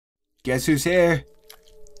Guess who's here?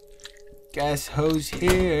 Guess who's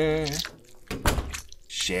here?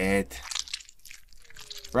 Shit.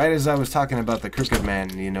 Right as I was talking about the Crooked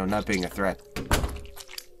Man, you know, not being a threat.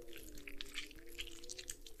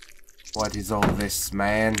 What is all this,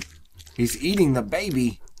 man? He's eating the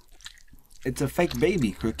baby. It's a fake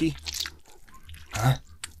baby, Crookie. Huh?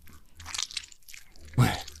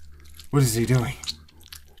 What is he doing?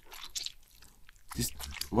 Just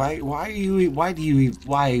why even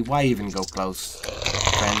go close,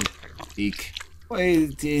 friend? Eek.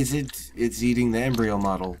 Wait, it's eating the embryo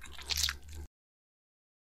model.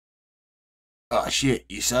 Oh shit,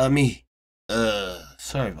 you saw me?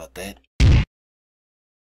 Sorry about that.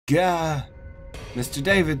 Gah, Mr.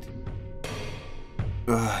 David.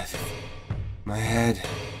 Ugh, my head.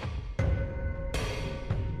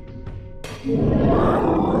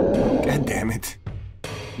 God damn it.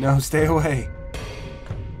 No, stay away.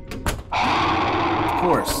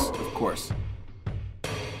 Of course.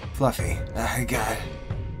 Fluffy, I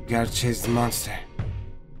gotta chase the monster.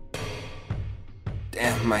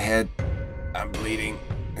 Damn, my head. I'm bleeding.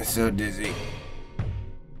 I'm so dizzy.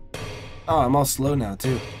 Oh, I'm all slow now,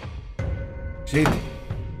 too. Sheep,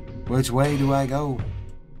 which way do I go?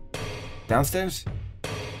 Downstairs?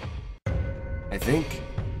 I think.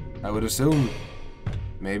 I would assume.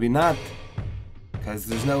 Maybe not. Because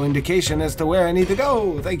there's no indication as to where I need to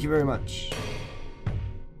go. Thank you very much.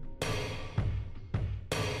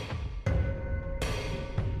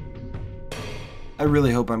 I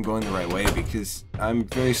really hope I'm going the right way because I'm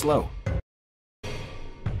very slow.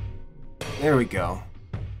 There we go.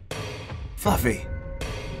 Fluffy.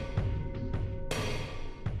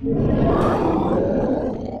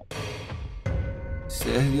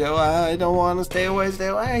 I don't want to stay away, stay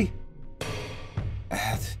away. I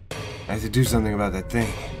have to do something about that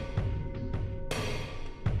thing.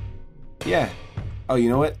 Yeah. Oh, you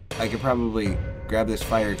know what? I could probably grab this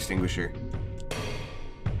fire extinguisher.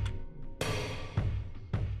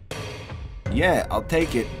 Yeah, I'll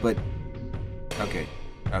take it, but...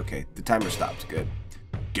 Okay, the timer stopped. Good.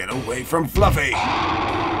 Get away from Fluffy!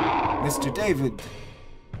 Mr. David.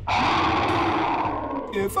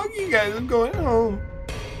 Yeah, fuck you guys, I'm going home.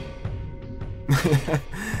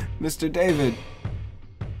 Mr. David.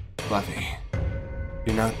 Fluffy.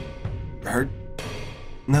 You're not hurt?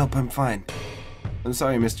 Nope, I'm fine. I'm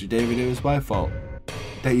sorry, Mr. David, it was my fault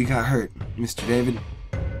that you got hurt, Mr. David.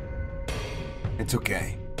 It's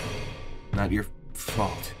okay. Not your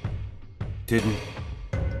fault. Didn't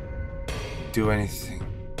do anything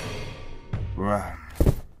wrong.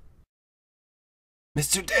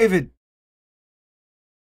 Mr. David!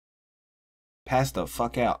 Pass the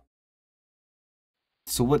fuck out.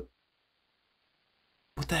 So what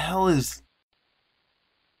the hell is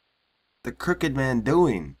the Crooked Man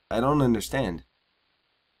doing? I don't understand.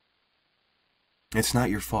 It's not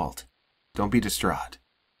your fault. Don't be distraught.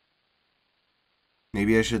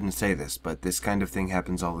 Maybe I shouldn't say this, but this kind of thing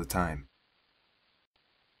happens all the time.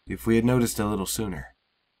 If we had noticed a little sooner.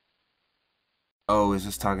 Oh, is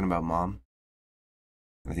this talking about Mom?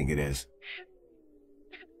 I think it is.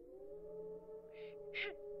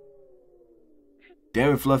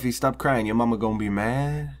 Damn it, Fluffy, stop crying. Your mama gonna be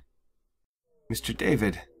mad. Mr.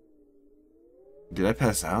 David. Did I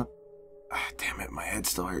pass out? Ah, damn it, my head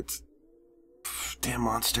still hurts. Damn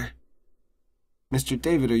monster. Mr.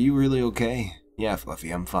 David, are you really okay? Yeah,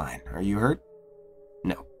 Fluffy, I'm fine. Are you hurt?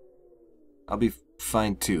 No. I'll be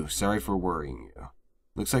fine too. Sorry for worrying you.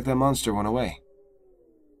 Looks like that monster went away.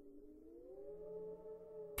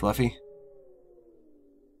 Fluffy?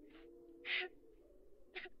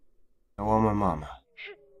 I want my mama.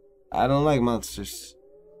 I don't like monsters.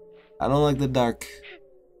 I don't like the dark.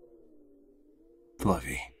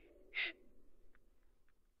 Fluffy.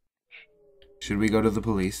 Should we go to the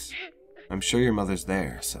police? I'm sure your mother's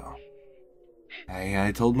there, so...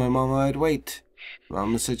 I told my mama I'd wait.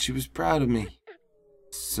 Mama said she was proud of me.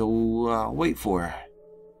 So I'll wait for her.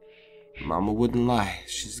 Mama wouldn't lie.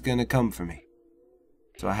 She's gonna come for me.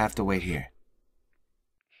 So I have to wait here.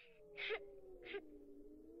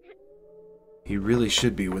 He really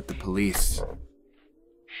should be with the police.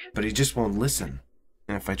 But he just won't listen.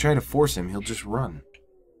 And if I try to force him, he'll just run.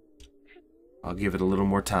 I'll give it a little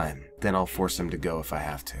more time. Then I'll force him to go if I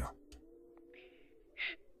have to.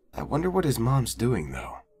 I wonder what his mom's doing,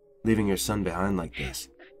 though. Leaving her son behind like this.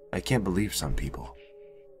 I can't believe some people.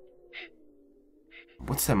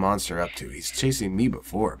 What's that monster up to? He's chasing me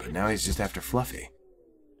before, but now he's just after Fluffy.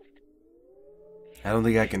 I don't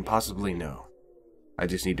think I can possibly know. I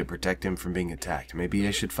just need to protect him from being attacked. Maybe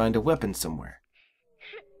I should find a weapon somewhere.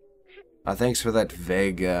 Thanks for that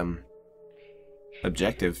vague,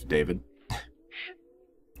 objective, David.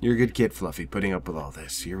 You're a good kid, Fluffy, putting up with all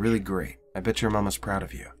this. You're really great. I bet your mama's proud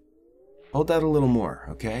of you. Hold out a little more,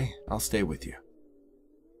 okay? I'll stay with you.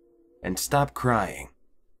 And stop crying.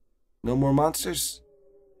 No more monsters?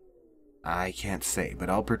 I can't say, but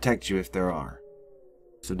I'll protect you if there are.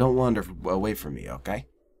 So don't wander away from me, okay?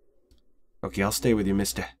 Okay, I'll stay with you,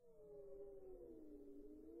 mister.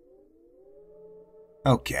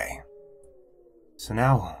 Okay. So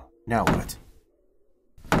now what?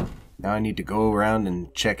 Now I need to go around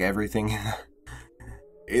and check everything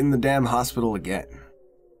in the damn hospital again.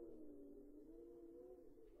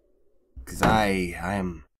 Because I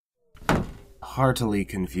am heartily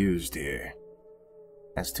confused here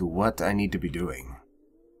as to what I need to be doing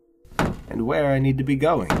and where I need to be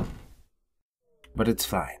going. But it's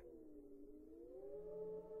fine.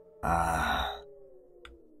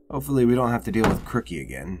 Hopefully we don't have to deal with Crookie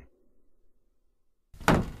again.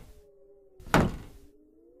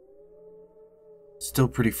 Still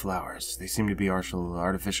pretty flowers. They seem to be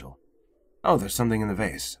artificial. Oh, there's something in the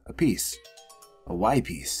vase. A piece. A Y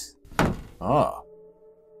piece. Oh.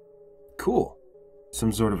 Cool.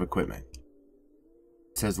 Some sort of equipment.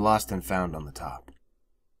 It says lost and found on the top.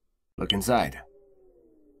 Look inside.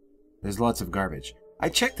 There's lots of garbage. I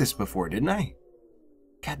checked this before, didn't I?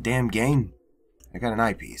 Goddamn game. I got an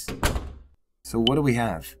eyepiece. So what do we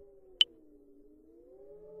have?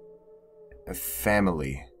 A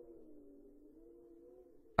family.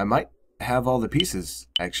 I might have all the pieces,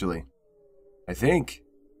 actually. I think.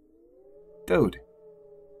 Dude.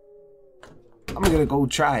 I'm gonna go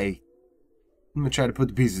try. I'm gonna try to put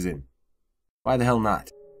the pieces in. Why the hell not?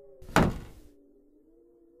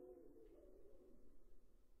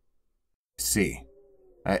 See.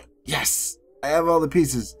 Yes! I have all the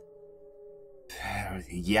pieces.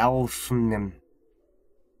 Yowl from them.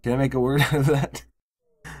 Can I make a word out of that?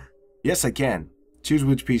 Yes, I can. Choose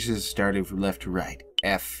which pieces starting from left to right.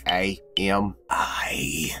 F, A, M,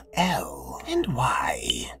 I, L, and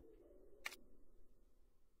Y.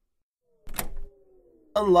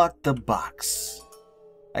 Unlock the box.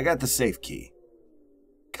 I got the safe key.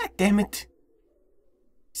 God damn it.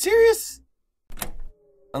 Serious?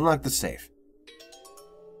 Unlock the safe.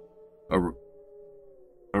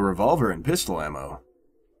 A revolver and pistol ammo.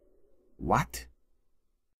 What?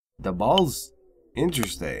 The balls?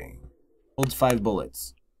 Interesting. Holds 5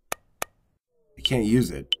 bullets. I can't use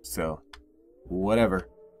it, so whatever.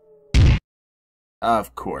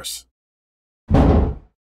 Of course.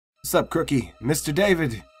 What's up, Crookie? Mr.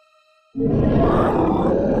 David.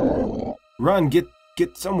 Run, get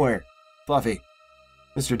somewhere. Fluffy.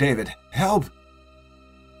 Mr. David, help!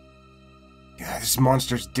 Yeah, this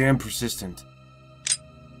monster's damn persistent.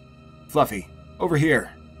 Fluffy, over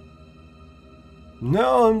here.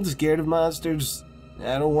 No, I'm scared of monsters.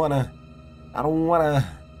 I don't wanna.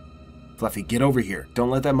 Fluffy, get over here.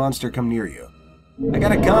 Don't let that monster come near you. I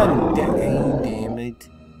got a gun! Damn it.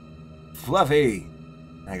 Fluffy!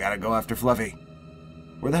 I gotta go after Fluffy.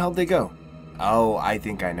 Where the hell did they go? Oh, I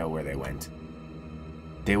think I know where they went.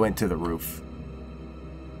 They went to the roof.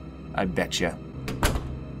 I betcha.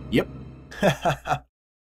 Yep.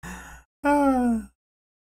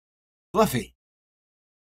 Fluffy!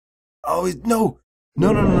 Oh, no!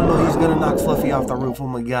 No, he's gonna knock Fluffy off the roof, oh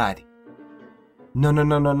my god.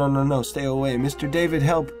 No, stay away. Mr. David,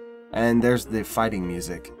 help! And there's the fighting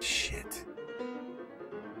music. Shit.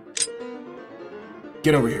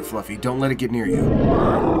 Get over here, Fluffy. Don't let it get near you.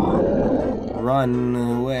 Run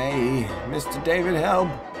away. Mr. David, help!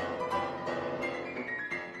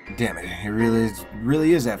 Damn it, it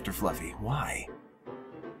really is after Fluffy. Why?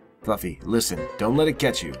 Fluffy, listen. Don't let it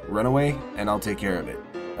catch you. Run away, and I'll take care of it.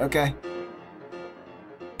 Okay?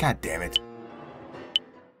 God damn it.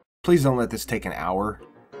 Please don't let this take an hour.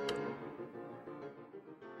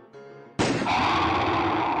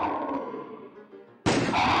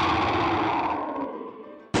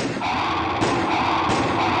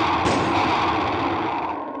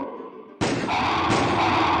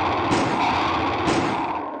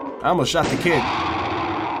 I almost shot the kid.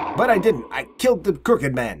 But I didn't. I killed the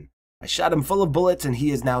crooked man. I shot him full of bullets and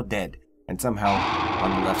he is now dead. And somehow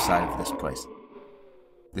on the left side of this place.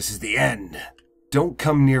 This is the end. Don't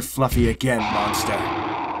come near Fluffy again, monster.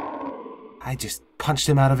 I just punched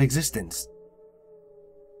him out of existence.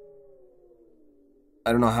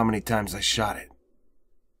 I don't know how many times I shot it.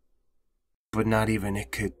 But not even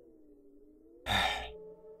it could...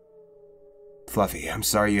 Fluffy, I'm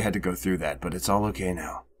sorry you had to go through that, but it's all okay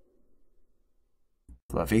now.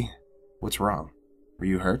 Fluffy, what's wrong? Were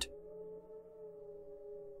you hurt?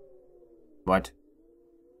 What?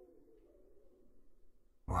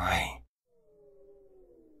 Why?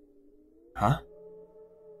 Huh?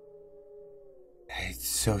 It's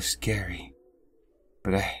so scary.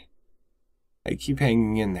 But I keep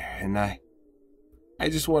hanging in there, and I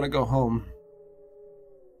just want to go home.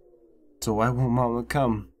 So why won't Mama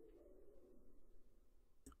come?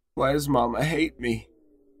 Why does Mama hate me?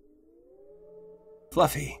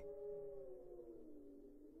 Fluffy.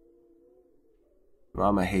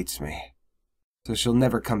 Mama hates me, so she'll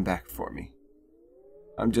never come back for me.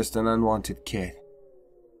 I'm just an unwanted kid.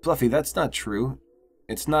 Fluffy, that's not true.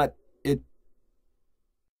 It's not...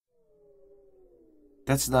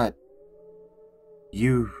 That's not...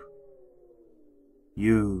 You...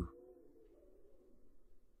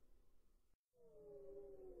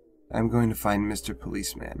 I'm going to find Mr.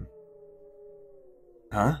 Policeman.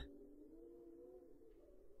 Huh?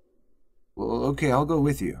 Well, okay, I'll go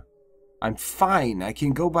with you. I'm fine. I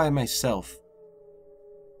can go by myself.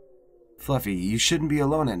 Fluffy, you shouldn't be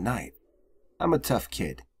alone at night. I'm a tough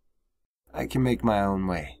kid. I can make my own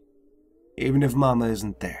way. Even if Mama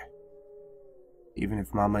isn't there. Even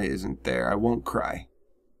if Mama isn't there, I won't cry.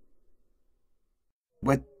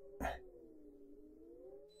 What?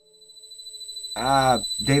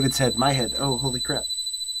 David's head, my head. Oh, holy crap.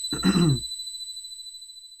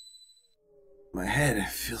 My head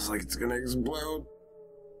feels like it's gonna explode.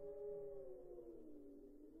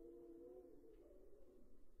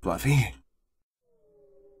 Fluffy?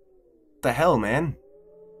 What the hell, man?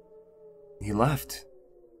 He left.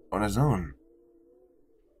 On his own.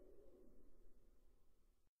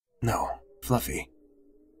 No, Fluffy.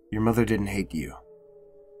 Your mother didn't hate you.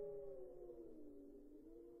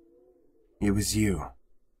 It was you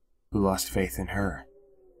who lost faith in her.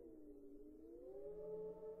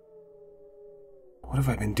 What have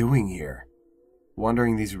I been doing here?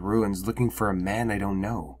 Wandering these ruins looking for a man I don't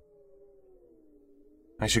know.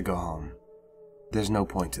 I should go home. There's no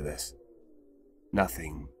point to this.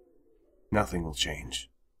 Nothing will change.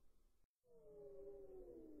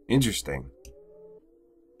 Interesting.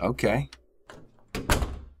 Okay.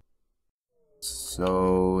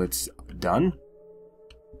 So it's done?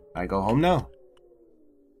 I go home now?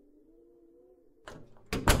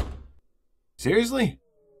 Seriously?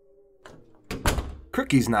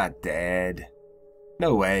 Crookie's not dead.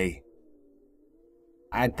 No way.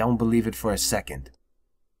 I don't believe it for a second.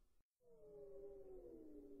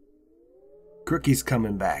 Crookie's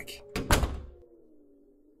coming back.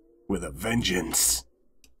 With a vengeance.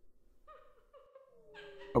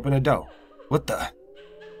 Open a door. What the?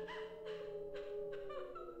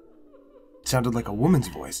 It sounded like a woman's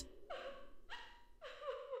voice.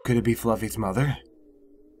 Could it be Fluffy's mother?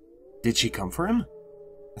 Did she come for him?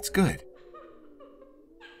 That's good.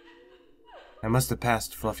 I must have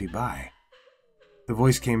passed Fluffy by. The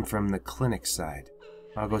voice came from the clinic side.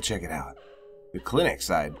 I'll go check it out. The clinic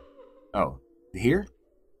side? Oh, here?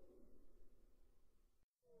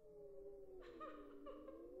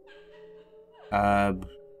 I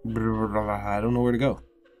don't know where to go.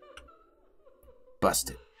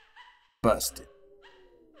 Busted. Busted.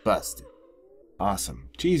 Busted. Awesome.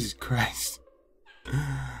 Jesus Christ.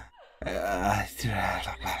 I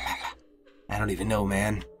don't even know,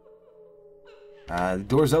 man. The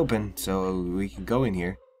door's open, so we can go in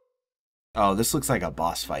here. Oh, this looks like a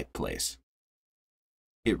boss fight place.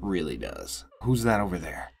 It really does. Who's that over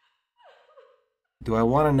there? Do I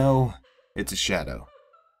want to know? It's a shadow.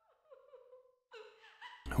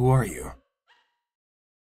 Who are you?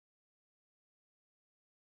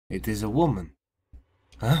 It is a woman.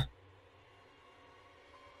 Huh?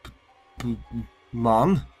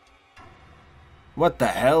 Mom? What the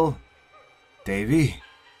hell? Davy?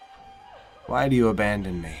 Why do you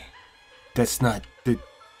abandon me? That's not the...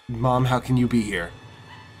 Mom, how can you be here?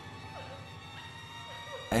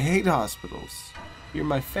 I hate hospitals. You're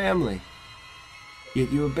my family.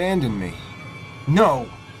 Yet you abandoned me. No!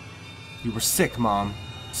 You were sick, Mom.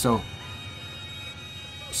 So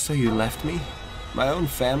you left me? My own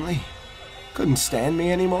family? Couldn't stand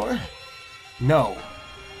me anymore? No.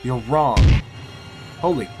 You're wrong.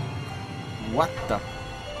 Holy... What the...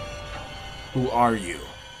 Who are you?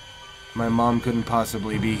 My mom couldn't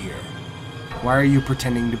possibly be here. Why are you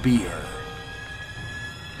pretending to be her?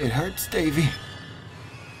 It hurts, Davy.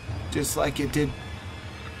 Just like it did...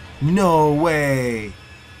 No way!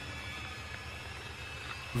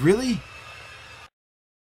 Really?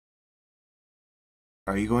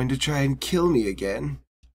 Are you going to try and kill me again?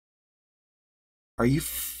 Are you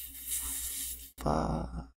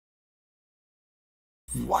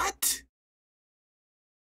What?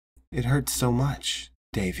 It hurts so much,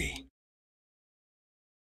 Davy.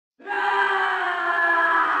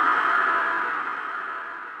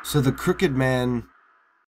 So the crooked man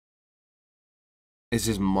is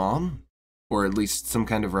his mom? Or at least some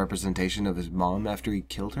kind of representation of his mom after he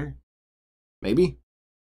killed her? Maybe?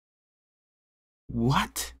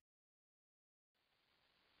 What?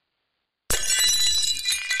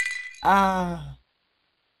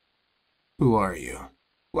 Who are you?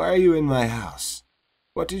 Why are you in my house?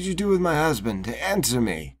 What did you do with my husband? Answer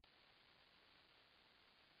me!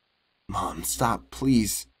 Mom, stop,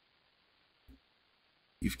 please.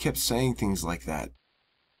 You've kept saying things like that.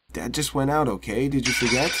 Dad just went out, okay? Did you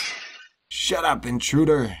forget? Shut up,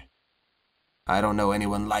 intruder! I don't know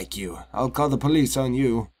anyone like you. I'll call the police on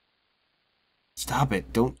you. Stop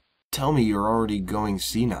it. Don't tell me you're already going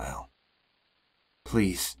senile.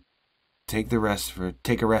 Please, take a rest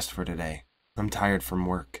for today. I'm tired from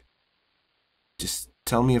work. Just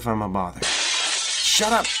tell me if I'm a bother.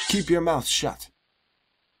 Shut up! Keep your mouth shut.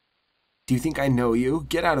 Do you think I know you?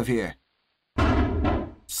 Get out of here.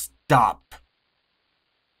 Stop.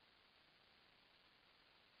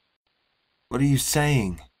 What are you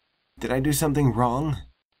saying? Did I do something wrong?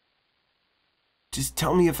 Just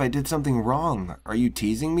tell me if I did something wrong. Are you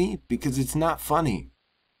teasing me? Because it's not funny.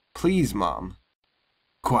 Please, Mom.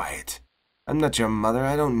 Quiet. I'm not your mother.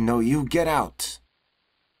 I don't know you. Get out.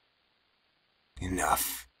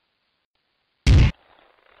 Enough.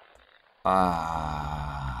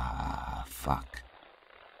 Fuck.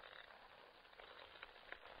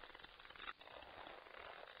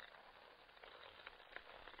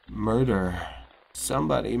 Murder.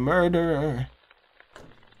 Somebody murder.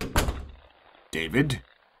 David?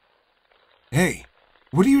 Hey,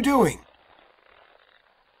 what are you doing?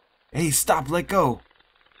 Hey, stop, let go.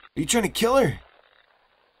 Are you trying to kill her?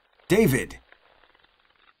 David!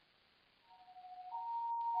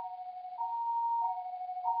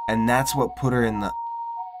 And that's what put her in the...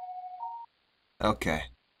 Okay.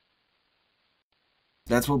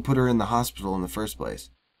 That's what put her in the hospital in the first place.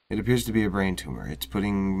 It appears to be a brain tumor. It's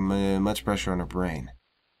putting much pressure on her brain.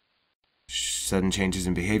 Sudden changes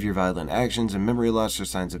in behavior, violent actions, and memory loss are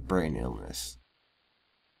signs of brain illness.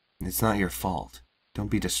 It's not your fault.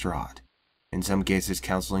 Don't be distraught. In some cases,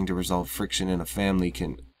 counseling to resolve friction in a family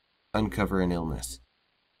can uncover an illness.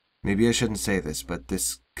 Maybe I shouldn't say this, but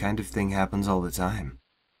this kind of thing happens all the time.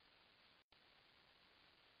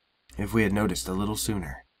 If we had noticed a little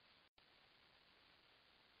sooner.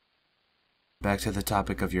 Back to the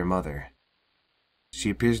topic of your mother. She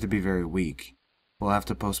appears to be very weak. We'll have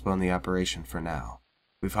to postpone the operation for now.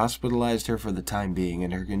 We've hospitalized her for the time being,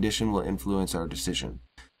 and her condition will influence our decision.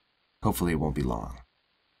 Hopefully it won't be long.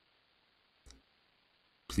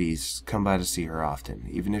 Please, come by to see her often.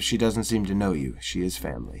 Even if she doesn't seem to know you, she is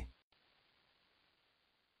family.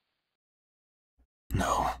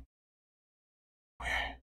 No.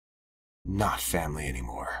 We're not family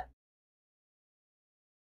anymore.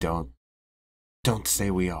 Don't say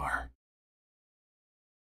we are.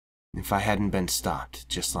 If I hadn't been stopped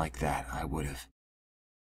just like that, I would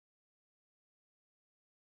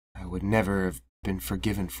never have been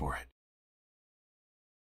forgiven for it.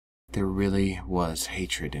 There really was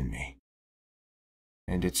hatred in me.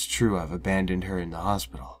 And it's true I've abandoned her in the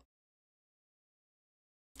hospital.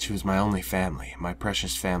 She was my only family, my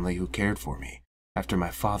precious family who cared for me after my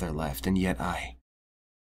father left, and yet my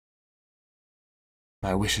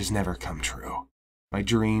wishes never come true. My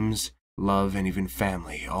dreams, love, and even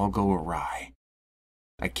family all go awry.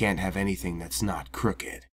 I can't have anything that's not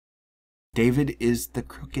crooked. David is the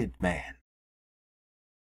crooked man.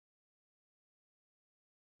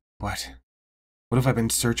 What have I been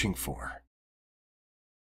searching for?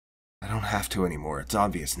 I don't have to anymore. It's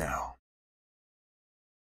obvious now.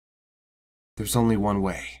 There's only one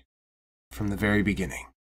way. From the very beginning.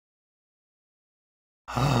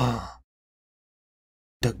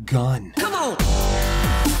 The gun. Come on!